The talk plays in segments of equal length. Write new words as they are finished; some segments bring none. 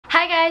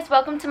guys,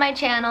 welcome to my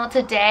channel.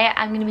 Today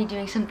I'm going to be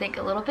doing something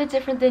a little bit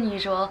different than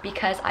usual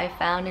because I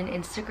found an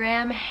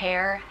Instagram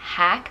hair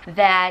hack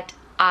that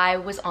I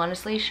was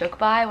honestly shook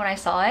by when I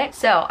saw it.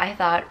 So I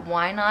thought,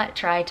 why not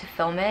try to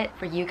film it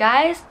for you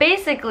guys?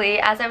 Basically,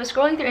 as I was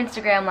scrolling through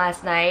Instagram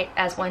last night,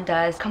 as one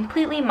does,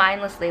 completely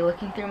mindlessly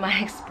looking through my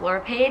Explore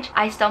page,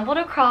 I stumbled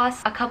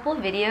across a couple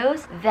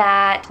videos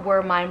that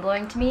were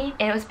mind-blowing to me.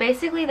 And it was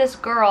basically this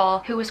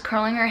girl who was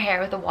curling her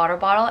hair with a water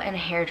bottle and a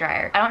hair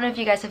dryer. I don't know if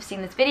you guys have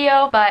seen this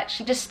video, but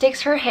she just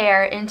sticks her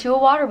hair into a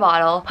water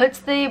bottle, puts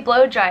the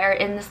blow dryer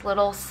in this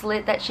little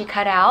slit that she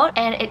cut out,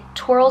 and it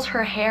twirls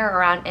her hair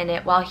around in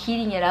it while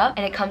heating it up,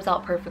 and it comes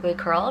out perfectly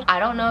curled. I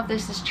don't know if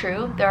this is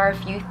true. There are a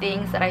few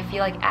things that I feel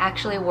like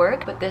actually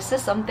work, but this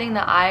is something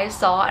that I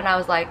saw and I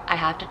was like, I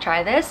have to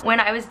try this. When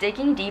I was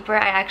digging deeper,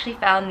 I actually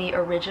found the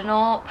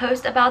original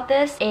post about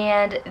this,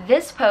 and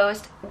this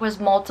post was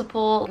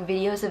multiple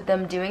videos of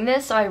them doing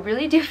this, so I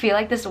really do feel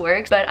like this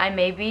works, but I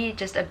may be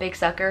just a big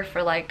sucker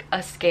for like a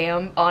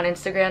scam on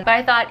Instagram. But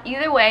I thought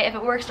either way, if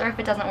it works or if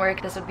it doesn't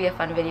work, this would be a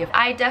fun video.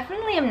 I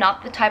definitely am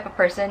not the type of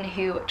person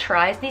who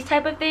tries these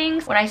type of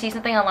things. When I see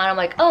something online, I'm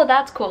like, oh,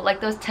 that's cool. Like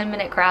those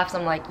 10-minute crafts,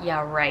 I'm like,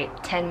 yeah, right,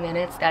 10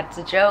 minutes, that's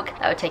a joke.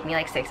 That would take me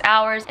like 6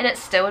 hours and it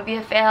still would be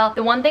a fail.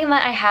 The one thing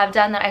that I have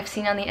done that I've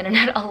seen on the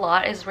internet a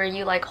lot is where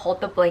you like hold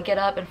the blanket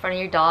up in front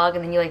of your dog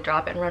and then you like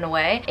drop it and run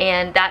away,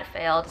 and that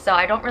failed. So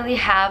I don't really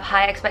have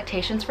high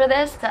expectations for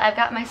this. So I've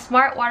got my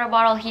smart water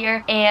bottle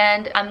here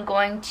and I'm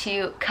going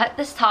to cut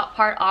this top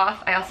part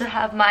off. I also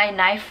have my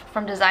knife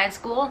from design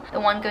school.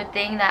 The one good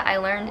thing that I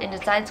learned in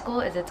design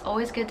school is it's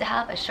always good to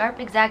have a sharp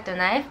X-Acto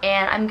knife,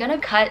 and I'm gonna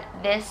cut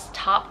this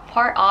top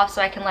part off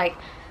so I can like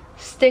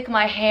stick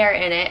my hair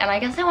in it. And I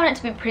guess I want it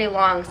to be pretty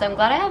long, so I'm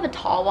glad I have a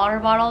tall water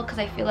bottle because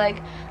I feel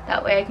like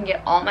that way I can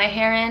get all my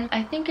hair in.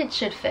 I think it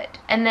should fit.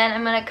 And then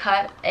I'm gonna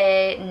cut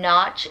a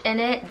notch in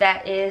it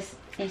that is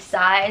the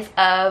size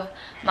of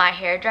my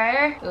hair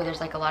dryer. Ooh, there's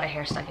like a lot of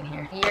hair stuck in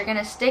here. You're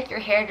gonna stick your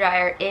hair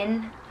dryer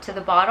in to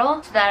the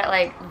bottle so that it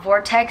like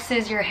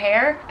vortexes your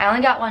hair. I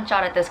only got one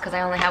shot at this because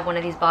I only have one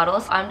of these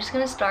bottles. I'm just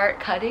gonna start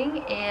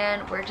cutting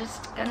and we're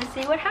just gonna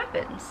see what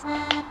happens.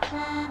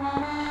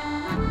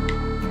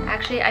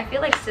 Actually, I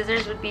feel like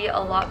scissors would be a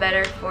lot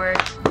better for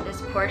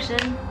this portion.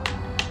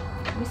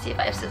 Let me see if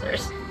I have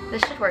scissors.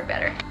 This should work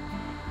better.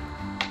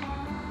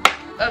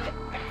 Okay.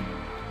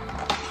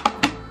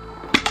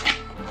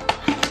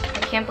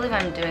 I can't believe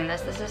I'm doing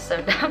this. This is so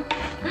dumb.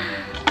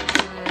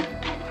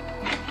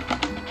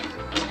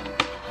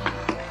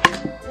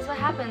 This is what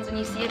happens when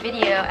you see a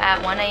video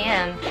at 1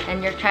 a.m.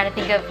 and you're trying to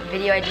think of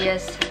video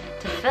ideas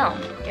to film.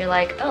 You're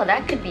like, oh,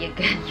 that could be a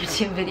good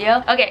YouTube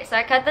video. Okay, so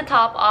I cut the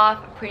top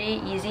off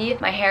pretty easy.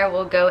 My hair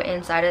will go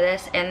inside of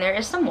this, and there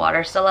is some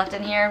water still left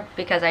in here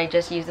because I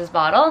just used this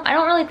bottle. I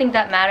don't really think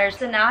that matters.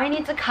 So now I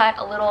need to cut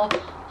a little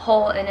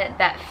hole in it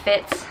that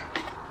fits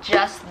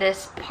just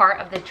this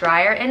part of the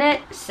dryer in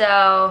it.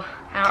 So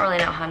I don't really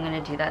know how I'm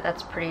gonna do that. That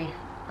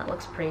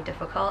looks pretty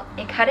difficult.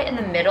 And cut it in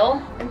the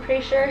middle, I'm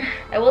pretty sure.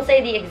 I will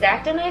say the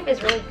X-Acto knife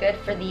is really good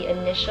for the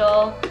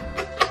initial,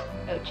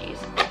 oh geez.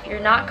 If you're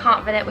not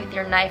confident with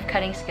your knife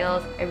cutting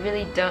skills, I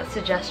really don't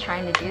suggest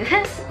trying to do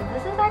this.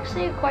 This is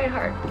actually quite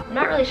hard. I'm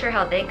not really sure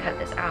how they cut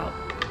this out.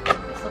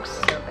 This looks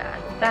so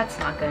bad. That's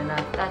not good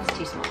enough. That's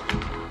too small.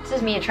 This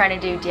is me trying to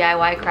do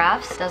DIY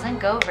crafts. Doesn't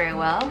go very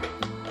well.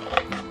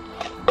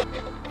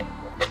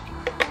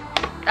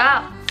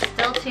 Ah,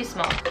 still too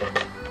small.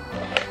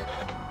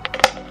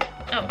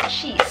 Oh,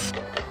 jeez.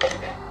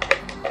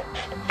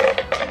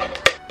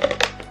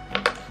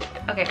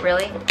 Okay,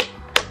 really?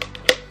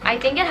 I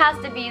think it has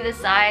to be the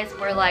size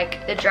where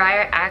like the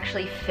dryer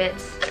actually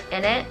fits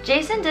in it.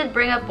 Jason did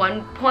bring up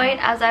one point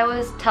as I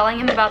was telling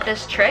him about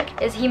this trick,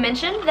 is he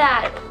mentioned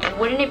that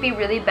wouldn't it be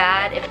really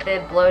bad if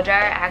the blow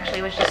dryer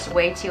actually was just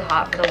way too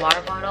hot for the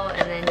water bottle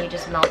and then you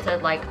just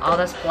melted like all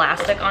this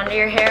plastic onto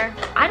your hair?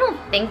 I don't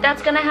think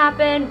that's gonna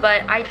happen,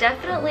 but I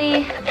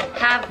definitely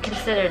have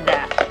considered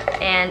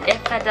that. And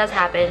if that does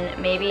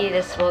happen, maybe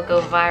this will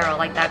go viral,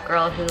 like that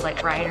girl who like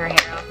dried her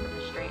hair off with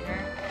a straightener.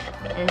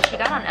 And she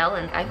got on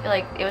Ellen. I feel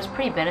like it was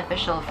pretty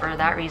beneficial for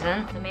that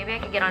reason. So maybe I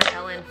could get on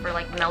Ellen for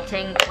like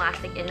melting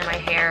plastic into my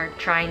hair,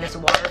 trying this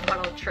water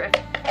bottle trick.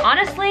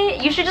 Honestly,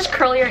 you should just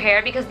curl your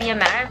hair because the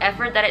amount of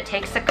effort that it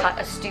takes to cut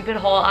a stupid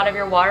hole out of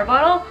your water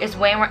bottle is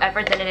way more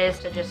effort than it is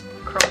to just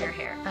curl your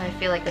hair. I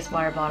feel like this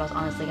water bottle is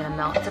honestly gonna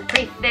melt. It's a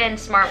pretty thin,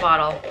 smart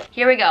bottle.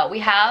 Here we go. We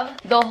have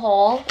the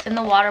hole in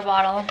the water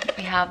bottle.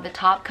 We have the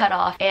top cut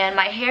off, and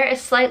my hair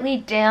is slightly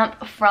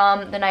damp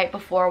from the night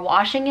before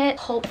washing it.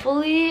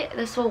 Hopefully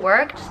this will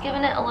work. Just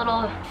giving it a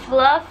little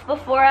fluff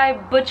before I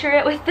butcher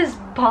it with this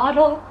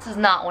bottle. This is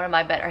not one of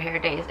my better hair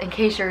days, in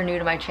case you're new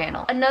to my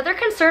channel. Another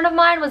concern of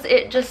mine was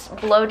it just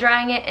blow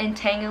drying it and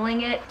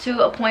tangling it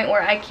to a point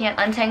where I can't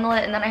untangle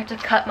it and then I have to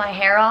cut my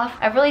hair off.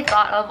 I've really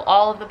thought of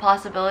all of the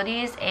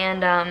possibilities,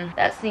 and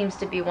that seems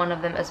to be one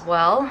of them as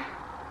well.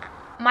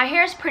 my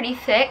hair is pretty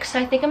thick, so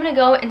I think I'm gonna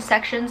go in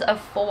sections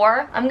of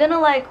 4. I'm gonna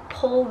like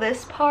pull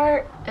this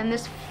part and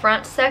this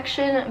front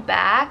section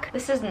back.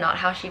 This is not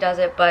how she does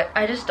it, but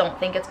I just don't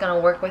think it's gonna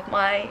work with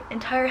my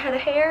entire head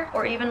of hair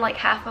or even like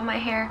half of my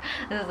hair.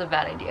 This is a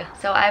bad idea.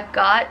 So I've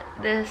got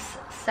this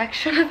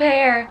section of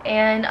hair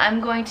and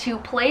I'm going to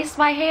place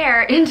my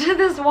hair into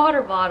this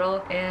water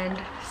bottle and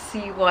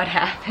see what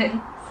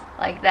happens.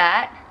 Like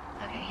that.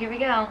 Okay, here we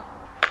go.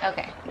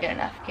 Okay, good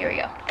enough. Here we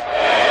go.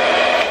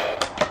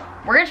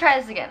 We're gonna try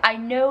this again. I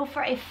know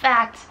for a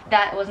fact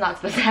that was not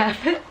supposed to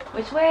happen.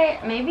 Which way?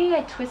 Maybe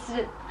I twisted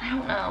it. I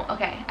don't know.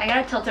 Okay, I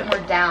gotta tilt it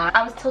more down.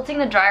 I was tilting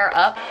the dryer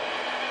up.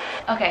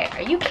 Okay,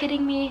 are you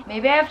kidding me?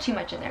 Maybe I have too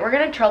much in there. We're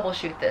gonna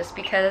troubleshoot this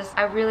because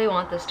I really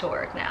want this to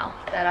work now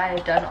that I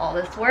have done all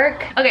this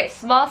work. Okay,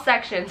 small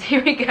sections,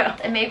 here we go.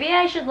 And maybe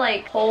I should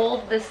like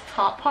hold this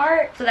top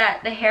part so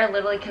that the hair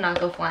literally cannot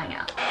go flying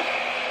out.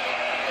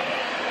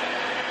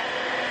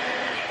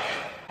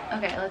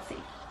 Okay, let's see.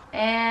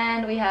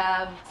 And we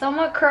have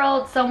somewhat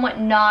curled, somewhat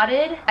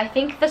knotted. I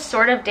think the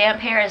sort of damp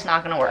hair is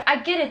not gonna work. I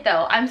get it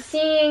though. I'm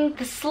seeing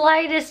the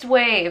slightest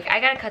wave. I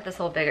gotta cut this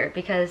a little bigger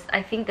because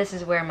I think this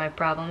is where my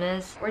problem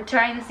is. We're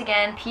trying this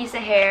again. Piece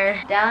of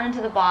hair down into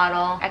the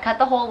bottle. I cut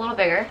the hole a little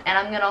bigger and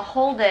I'm gonna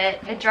hold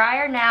it. The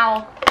dryer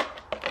now,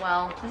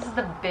 well, this is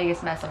the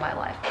biggest mess of my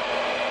life.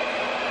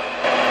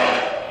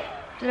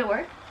 Did it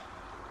work?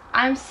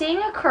 I'm seeing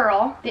a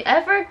curl. The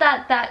effort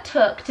that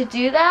took to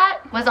do that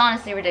was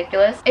honestly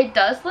ridiculous. It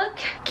does look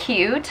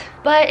cute,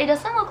 but it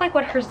doesn't look like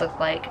what hers looked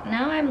like.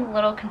 Now I'm a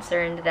little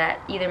concerned that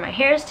either my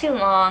hair is too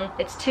long,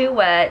 it's too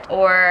wet,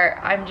 or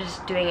I'm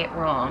just doing it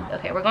wrong.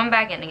 Okay, we're going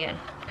back in again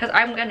because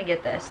I'm gonna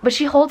get this. But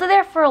she holds it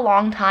there for a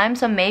long time,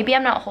 so maybe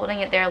I'm not holding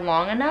it there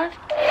long enough.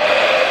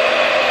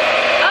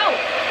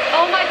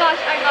 Oh my gosh,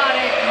 I got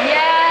it.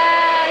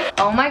 Yes!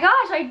 Oh my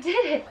gosh, I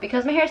did it.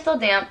 Because my hair is still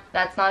damp,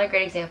 that's not a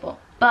great example.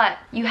 But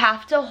you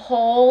have to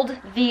hold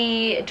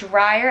the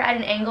dryer at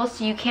an angle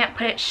so you can't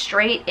put it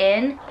straight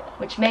in,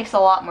 which makes a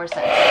lot more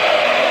sense.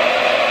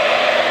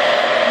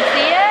 You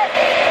see it?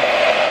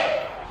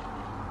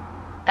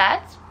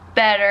 That's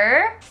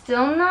better.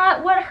 Still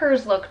not what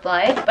hers looked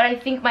like, but I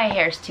think my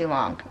hair's too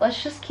long.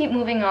 Let's just keep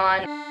moving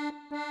on.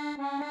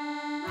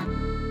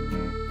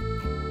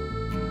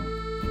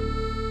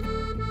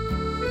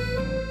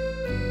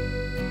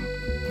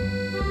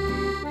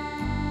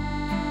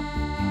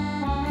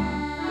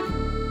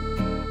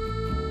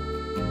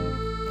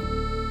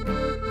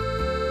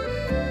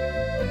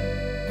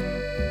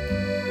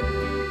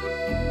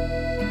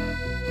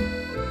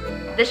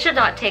 This should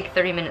not take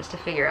 30 minutes to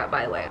figure out,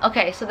 by the way.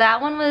 Okay, so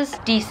that one was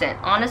decent.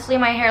 Honestly,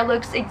 my hair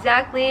looks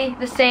exactly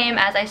the same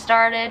as I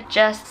started,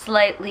 just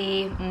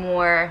slightly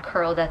more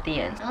curled at the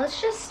end. Now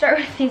let's just start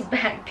with these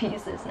back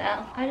pieces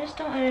now. I just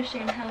don't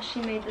understand how she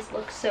made this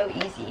look so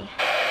easy.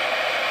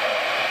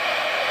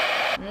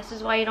 And this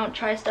is why you don't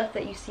try stuff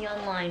that you see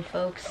online,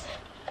 folks.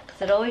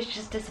 Because it always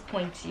just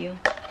disappoints you.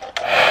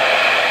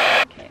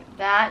 Okay,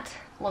 that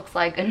looks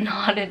like a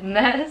knotted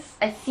mess.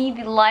 I see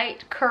the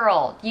light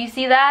curl. Do you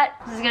see that?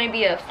 This is gonna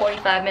be a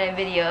 45-minute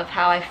video of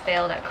how I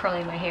failed at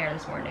curling my hair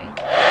this morning.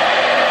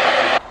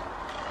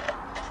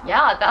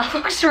 Yeah, that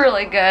looks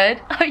really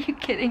good. Are you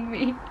kidding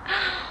me?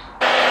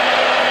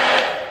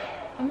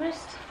 I'm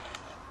just...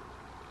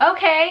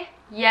 Okay,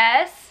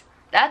 yes,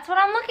 that's what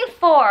I'm looking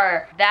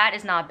for. That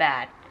is not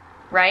bad,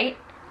 right?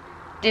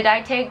 Did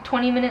I take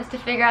 20 minutes to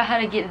figure out how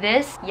to get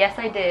this? Yes,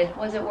 I did.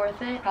 Was it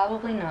worth it?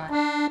 Probably not.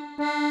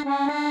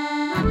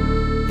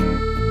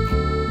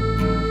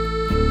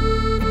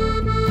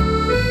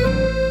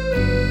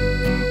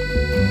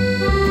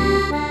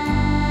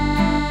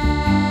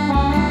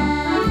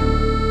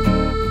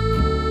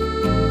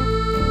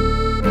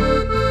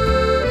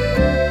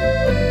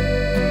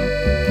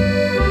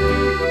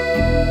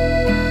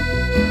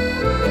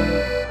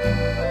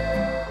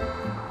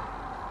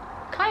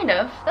 Kind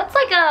of. That's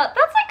like a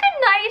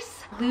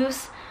nice,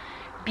 loose,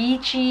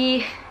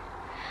 beachy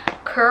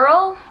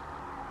curl.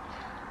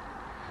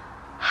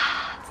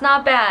 It's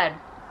not bad.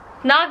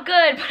 Not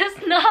good, but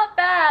it's not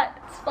bad.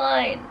 It's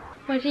fine.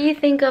 What do you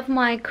think of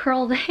my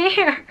curled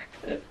hair?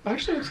 It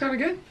actually looks kind of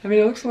good. I mean,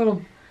 it looks a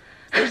little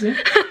crazy.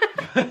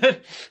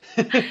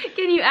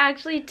 Can you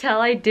actually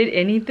tell I did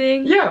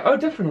anything? Yeah, oh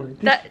definitely.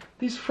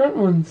 These front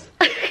ones.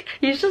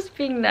 He's just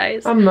being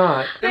nice. I'm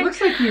not. It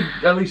looks like you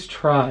at least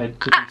tried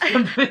to do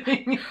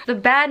something. The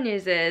bad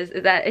news is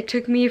that it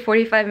took me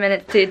 45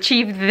 minutes to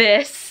achieve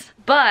this.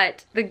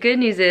 But the good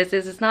news is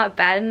it's not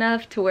bad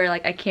enough to where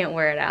like I can't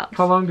wear it out.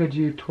 How long did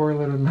you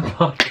twirl it in the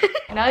bottom?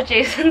 Now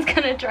Jason's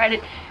gonna try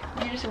to...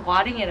 You're just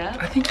wadding it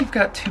up? I think you've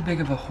got too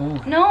big of a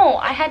hole. No,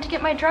 I had to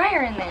get my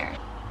dryer in there.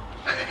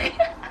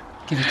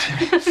 Give it to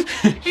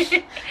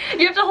me.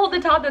 You have to hold the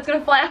top that's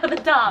gonna fly out of the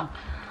top.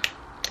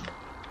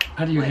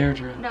 How do you hair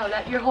dry? No,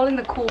 you're holding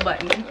the cool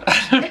button.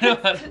 I don't know.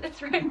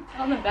 It's right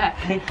on the back.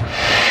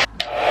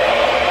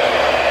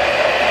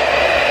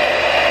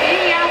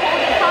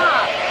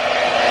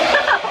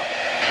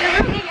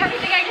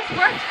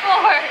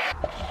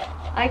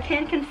 I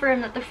can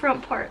confirm that the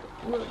front part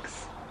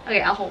looks...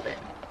 Okay, I'll hold it.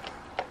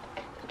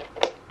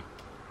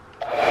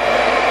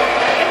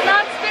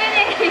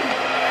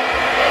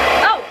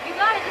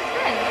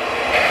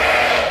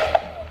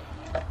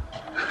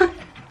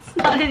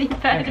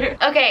 better.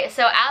 Okay,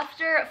 so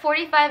after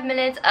 45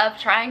 minutes of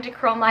trying to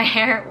curl my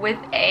hair with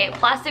a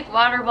plastic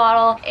water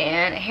bottle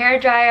and a hair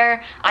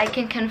dryer, I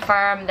can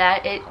confirm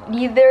that it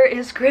neither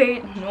is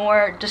great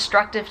nor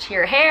destructive to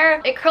your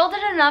hair. It curled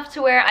it enough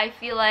to where I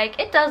feel like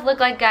it does look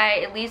like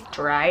I at least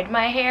dried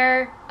my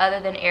hair other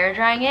than air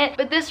drying it.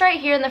 But this right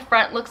here in the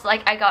front looks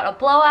like I got a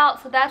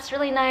blowout, so that's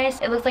really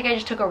nice. It looks like I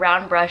just took a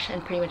round brush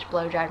and pretty much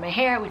blow dried my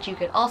hair, which you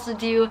could also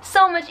do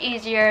so much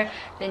easier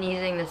than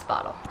using this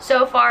bottle.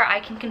 So far, I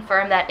can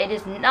confirm that it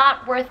is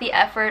not worth the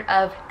effort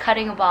of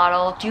cutting a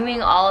bottle,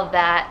 doing all of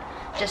that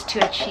just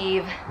to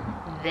achieve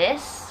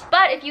this.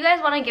 But if you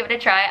guys want to give it a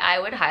try, I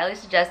would highly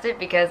suggest it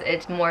because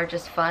it's more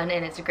just fun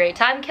and it's a great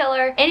time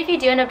killer. And if you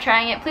do end up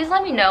trying it, please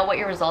let me know what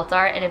your results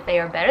are and if they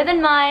are better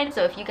than mine.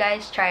 So if you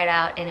guys try it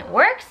out and it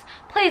works,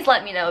 please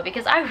let me know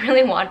because I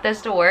really want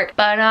this to work.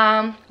 But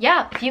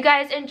yeah, if you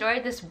guys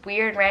enjoyed this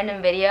weird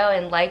random video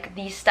and like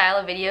these style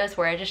of videos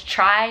where I just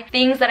try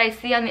things that I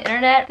see on the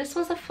internet, this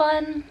was a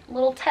fun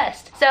little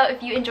test. So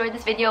if you enjoyed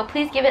this video,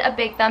 please give it a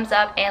big thumbs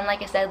up, and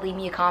like I said, leave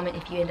me a comment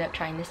if you end up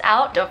trying this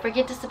out. Don't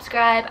forget to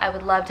subscribe. I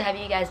would love to have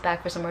you guys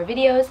back for some more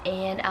videos,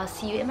 and I'll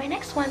see you in my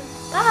next one.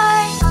 Bye!